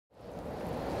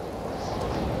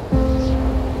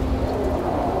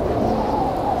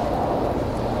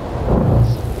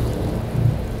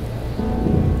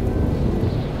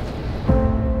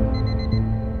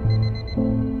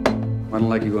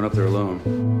like you going up there alone.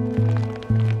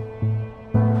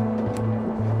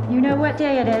 You know what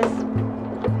day it is.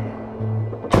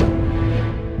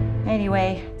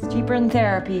 Anyway, it's cheaper than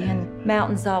therapy, and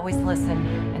mountains always listen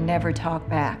and never talk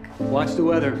back. Watch the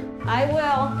weather. I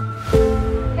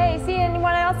will. Hey, see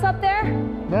anyone else up there?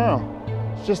 No,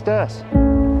 it's just us.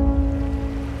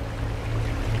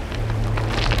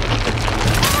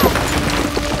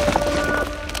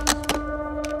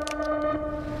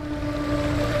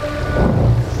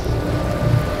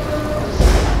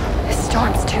 This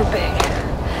storm's too big.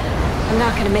 I'm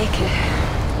not gonna make it.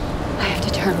 I have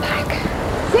to turn back.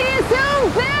 See you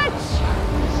soon, bitch!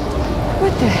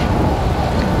 What the?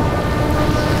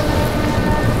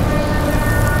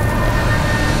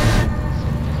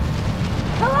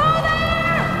 Hello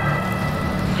there!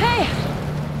 Hey!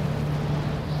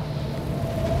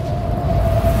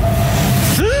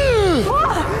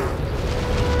 Whoa!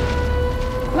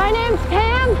 My name's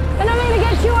Pam, and I'm gonna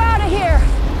get you out of here.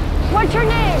 What's your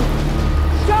name?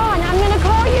 John, I'm gonna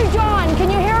call you John. Can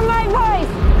you hear my voice?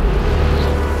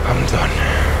 I'm done.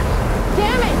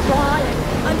 Damn it, John!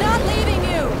 I'm not leaving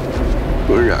you!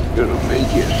 We're not gonna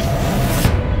make it.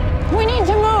 We need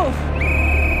to move!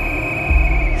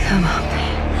 Come on,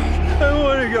 man. I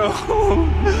want to go home.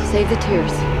 Save the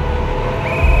tears.